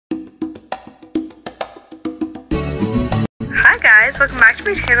guys, welcome back to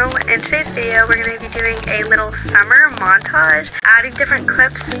my channel. In today's video we're going to be doing a little summer montage, adding different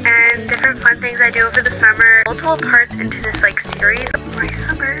clips and different fun things I do over the summer. Multiple parts into this like series of my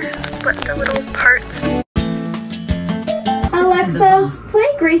summer, split the little parts. Alexa, play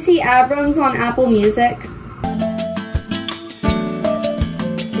Gracie Abrams on Apple Music.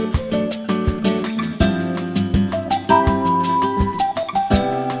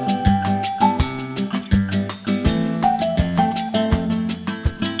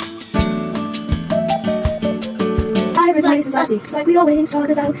 Since last week, just like we always talked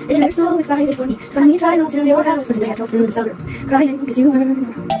about. Isn't that so excited for me to finally travel to your house? But today I drove through the suburbs, crying because you were.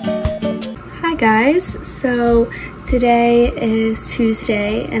 Hi guys, so today is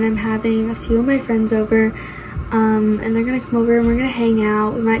Tuesday and I'm having a few of my friends over and they're gonna come over and we're gonna hang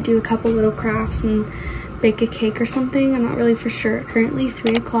out. We might do a couple little crafts and bake a cake or something. I'm not really for sure. Currently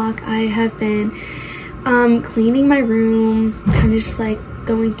 3 o'clock. I have been cleaning my room, kind of just like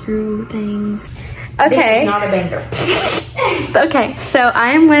going through things. Okay. This is not a banger. Okay, so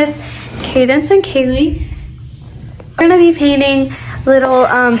I am with Cadence and Kaylee. We're gonna be painting little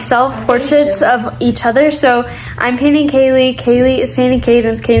self-portraits of each other. So I'm painting Kaylee, Kaylee is painting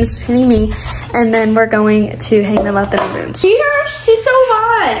Cadence, Cadence is painting me, and then we're going to hang them up in our rooms. See her? She's so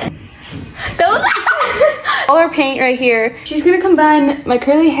hot. All our paint right here. She's gonna combine my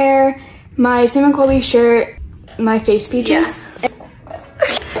curly hair, my Sam & Colby shirt, my face features. Yeah.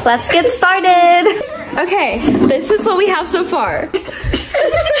 Let's get started. Okay, this is what we have so far.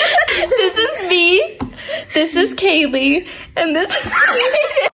 This is me, this is Kaylee, and this is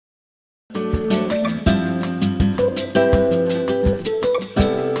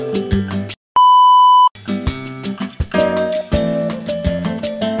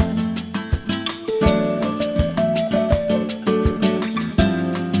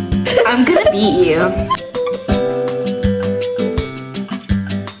I'm gonna beat you.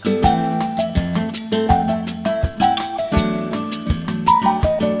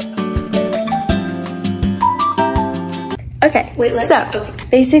 okay, so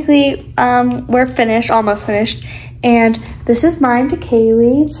basically we're finished, almost finished, and this is mine to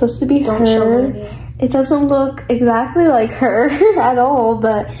Kaylee. It's supposed to be her. It doesn't look exactly like her at all,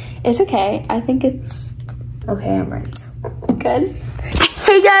 but it's okay. I think it's Okay, I'm ready. good.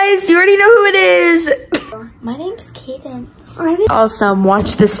 Hey guys, you already know who it is. My name's Cadence. Awesome,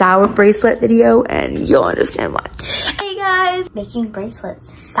 watch the sour bracelet video and you'll understand why. Hey guys, making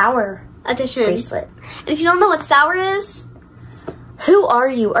bracelets. Sour Addition. bracelet. And if you don't know what sour is, who are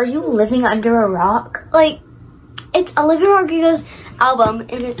you? Are you living under a rock? Like, it's Olivia Rodrigo's album,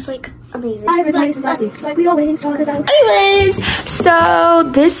 and it's like amazing. I've been waiting since last week, just like we always talked about. Anyways, so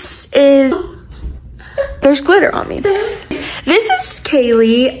this is, there's glitter on me. This is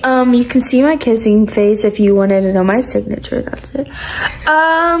Kaylee. You can see my kissing face if you wanted to know my signature, that's it.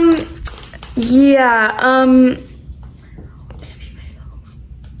 Yeah,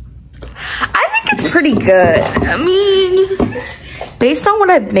 I think it's pretty good. I mean, based on what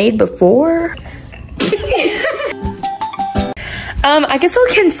I've made before. I guess I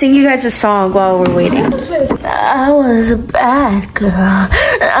can sing you guys a song while we're waiting. I was a bad girl.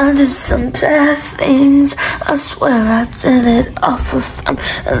 I did some bad things. I swear I did it off of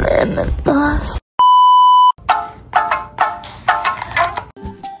limitless.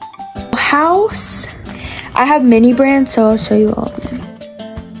 House. I have mini brands, so I'll show you all of them.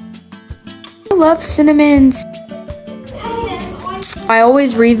 I love cinnamons. I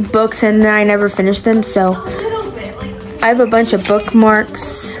always read books and then I never finish them, so I have a bunch of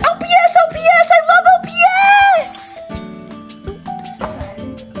bookmarks. OPS, OPS, I love OPS!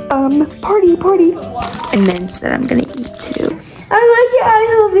 Party. And mints that I'm gonna eat too. I like it, I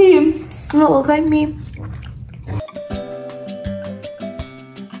love him. You don't look like me.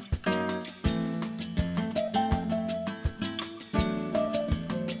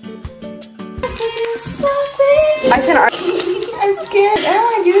 I'm scared. I don't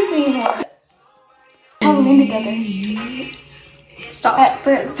want to do this anymore. Oh, we together. Stop.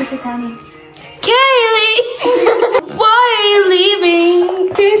 But it's supposed to call me. Kailey! Why are you leaving?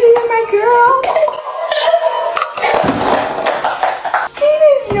 Baby, you're my girl.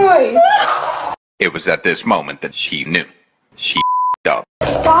 Katie's noise. It was at this moment that she knew. She up.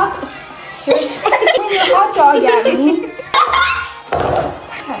 Stop. You're throwing your hot dog at me.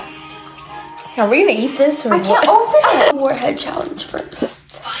 Are we gonna eat this or I can't open it. Warhead challenge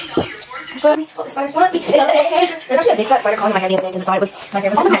first. Spiders want me. There's actually a big fat spider crawling in my head the other day because I thought it was my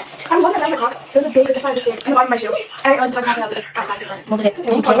grandma's nest. I was wondering if I had Crocs. There was a big spider just in the bottom of my shoe. And I was talking about it. I was Well, did it? it.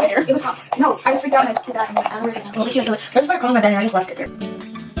 It was Crocs. No, I was freaked out and I did that. And I don't know where it is now. Well, at least you didn't do it. There's a spider crawling in my bed and I just left it there.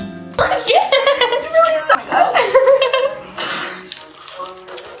 It's really so good.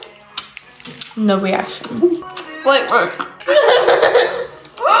 No reaction. Light work.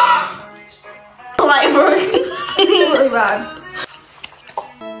 Light work. Really bad.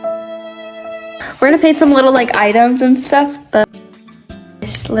 We're gonna paint some little like items and stuff, but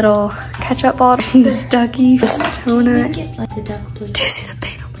this little ketchup bottle, this ducky, this donut. Get like the duck blue. Do you see the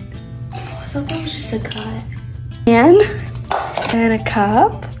paint on my nose? I thought that was just a cut. And a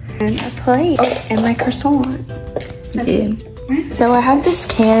cup and a plate and my croissant. Yeah. So I have this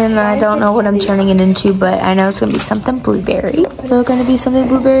can and I don't know what I'm turning it into, but I know it's gonna be something blueberry. So gonna be something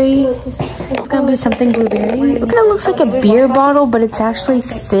blueberry. It's gonna be something blueberry. It kind of looks like a beer bottle, but it's actually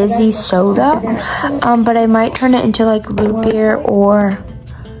fizzy soda. But I might turn it into like root beer or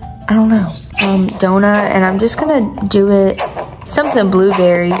I don't know, donut. And I'm just gonna do it something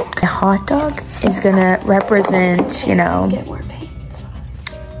blueberry. A hot dog is gonna represent, you know, Get more paint.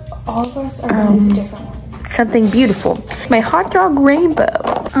 All of us are gonna use a different one. something beautiful. My hot dog rainbow.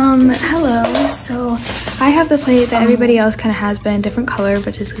 Hello. So I have the plate that everybody else kind of has, but in a different color,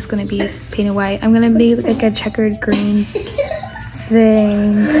 but just is going to be painted white. I'm going to make like a checkered green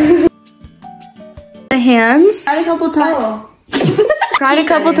thing. The hands. Tried a couple times. Tried a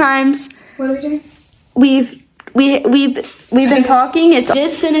couple times. What are we doing? We've been talking. It's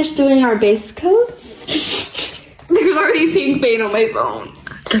did finish doing our base coats. There's already pink paint on my phone.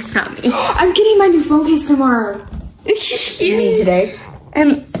 That's not me. I'm getting my new phone case tomorrow. You mean today?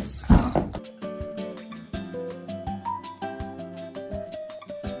 And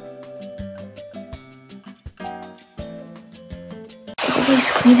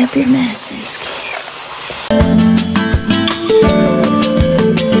Always clean up your messes, kids.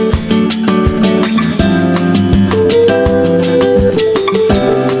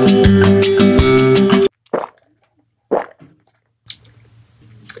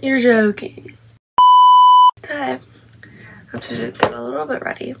 you're joking. Okay. I'm just gonna get a little bit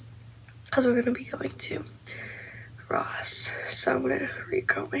ready because we're gonna be going to Ross. So I'm gonna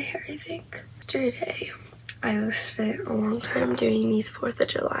recomb my hair, I think. Yesterday, I spent a long time doing these 4th of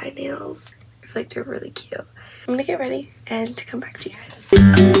July nails. I feel like they're really cute. I'm gonna get ready and come back to you guys.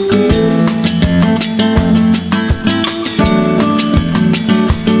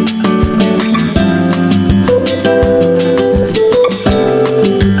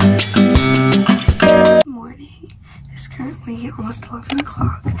 Currently almost 11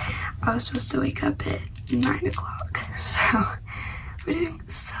 o'clock. I was supposed to wake up at 9 o'clock, so we're doing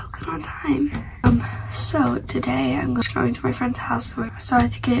so good on time. So today I'm just going to my friend's house, so I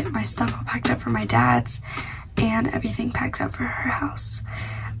had to get my stuff all packed up for my dad's and everything packed up for her house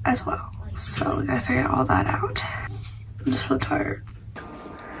as well. So we gotta figure all that out. I'm just so tired.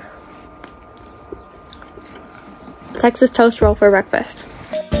 Texas toast roll for breakfast.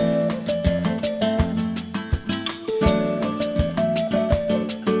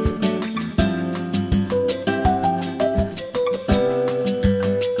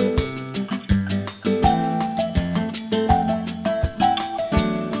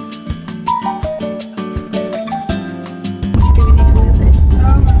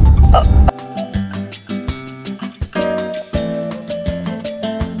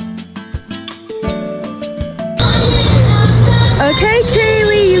 Okay,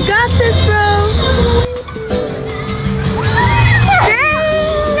 Kaylee, you got this, bro.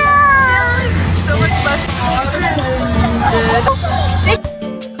 So much less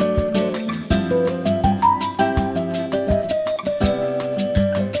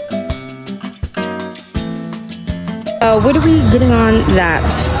what are we getting on that?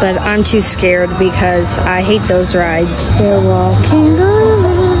 But I'm too scared because I hate those rides. They're walking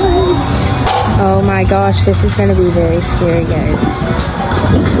on. Oh my gosh, this is gonna be very scary, guys.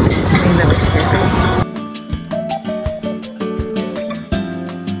 I'm really scared.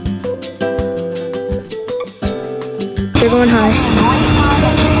 They're going high.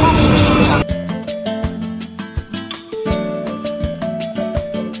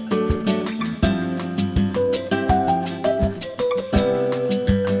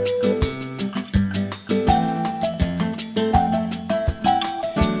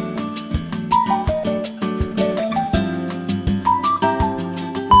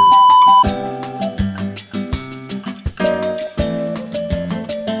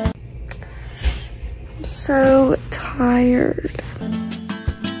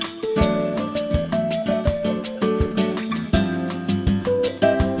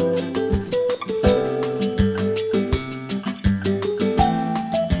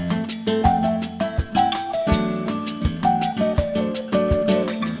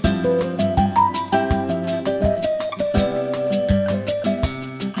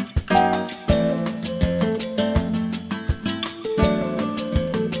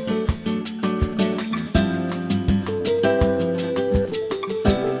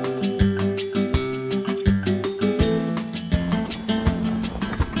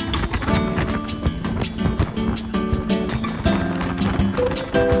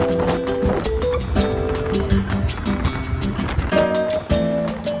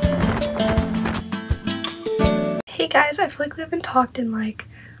 talked in like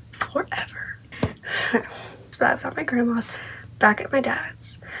forever. But I was at my grandma's, back at my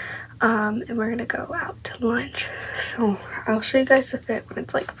dad's, and we're gonna go out to lunch. So I'll show you guys the fit when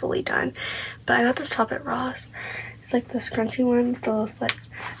it's like fully done. But I got this top at Ross. It's like the scrunchy one with the little slits,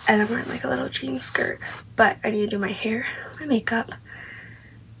 and I'm wearing like a little jean skirt. But I need to do my hair, my makeup,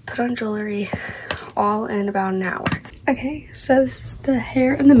 put on jewelry, all in about an hour. Okay, so this is the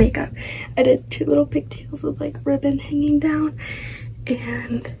hair and the makeup. I did 2 little pigtails with like ribbon hanging down,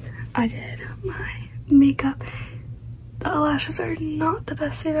 and I did my makeup. The eyelashes are not the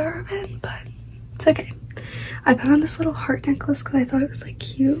best they've ever been, but it's okay. I put on this little heart necklace because I thought it was like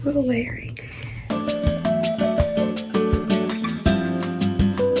cute little layering.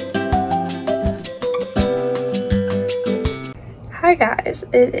 Hi guys,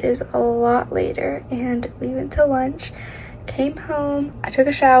 it is a lot later and we went to lunch, came home, I took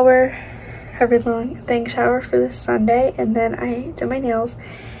a shower, a really long thing shower for this Sunday, and then I did my nails.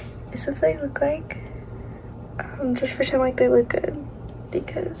 This is what they look like. Just pretend like they look good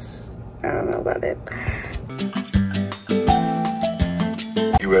because I don't know about it.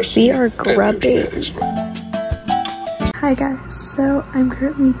 We are grubbing. Hi guys, so I'm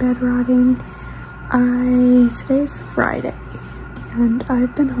currently bed rotting. Today is Friday and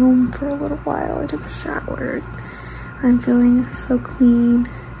I've been home for a little while. I took a shower. I'm feeling so clean,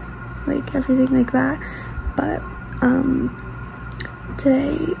 like everything like that. But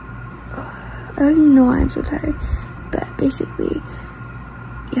today, I don't even know why I'm so tired. But basically,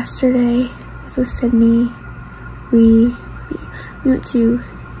 yesterday was with Sydney. We went to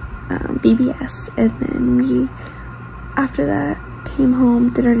BBS, and then we, after that, came home,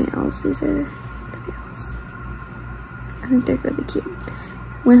 did our nails. These are the nails. I think they're really cute.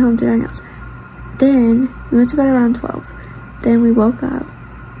 Went home, did our nails. Then we went to bed around 12. Then we woke up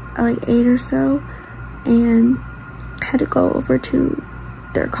at like 8 or so and had to go over to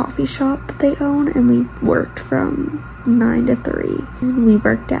their coffee shop that they own, and we worked from 9 to 3. And we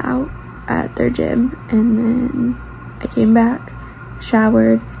worked out at their gym, and then I came back,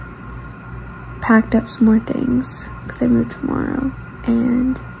 showered, packed up some more things because I moved tomorrow,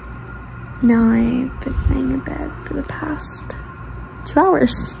 and now I've been laying in bed for the past 2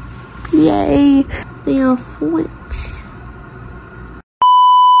 hours. Yay! They all flinch.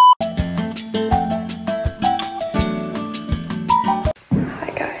 Hi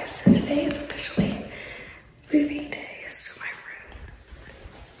guys, so today is officially moving day, so my room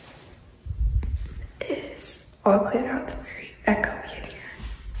is all cleared out. It's very echoey in here.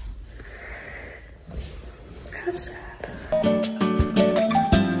 Kind of sad.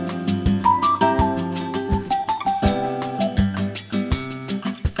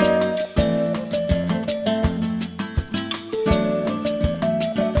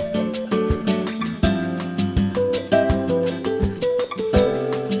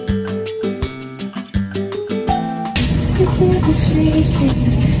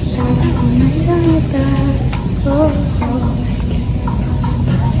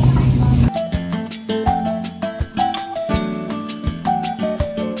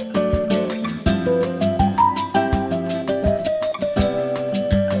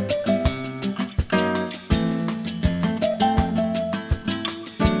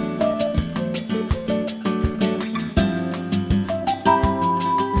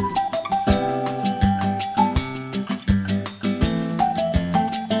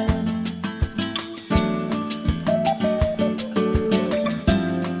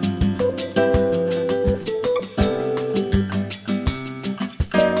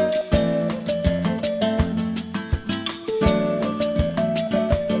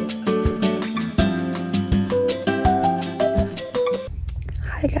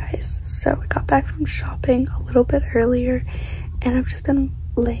 Hi guys, so I got back from shopping a little bit earlier and I've just been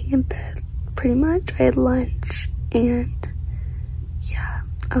laying in bed pretty much. I had lunch and yeah,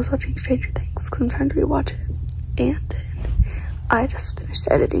 I was watching Stranger Things because I'm trying to rewatch it, and then I just finished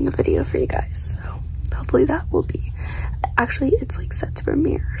editing a video for you guys, so hopefully that will be, actually it's like set to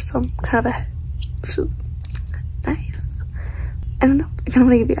premiere, so I'm kind of ahead, which is nice. I don't know, I kind of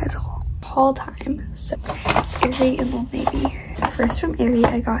want to give you guys a haul time. So Aerie and Old Navy. First from Aerie,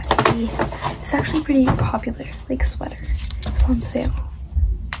 I got it's actually pretty popular, like sweater. It's on sale.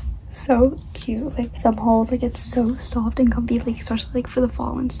 So cute, like thumb holes, like it's so soft and comfy, like especially like for the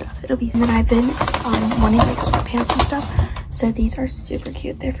fall and stuff. It'll be, and then I've been wanting like sweatpants and stuff, so these are super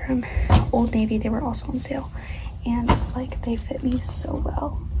cute. They're from Old Navy. They were also on sale, and like they fit me so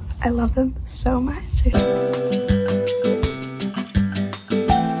well. I love them so much.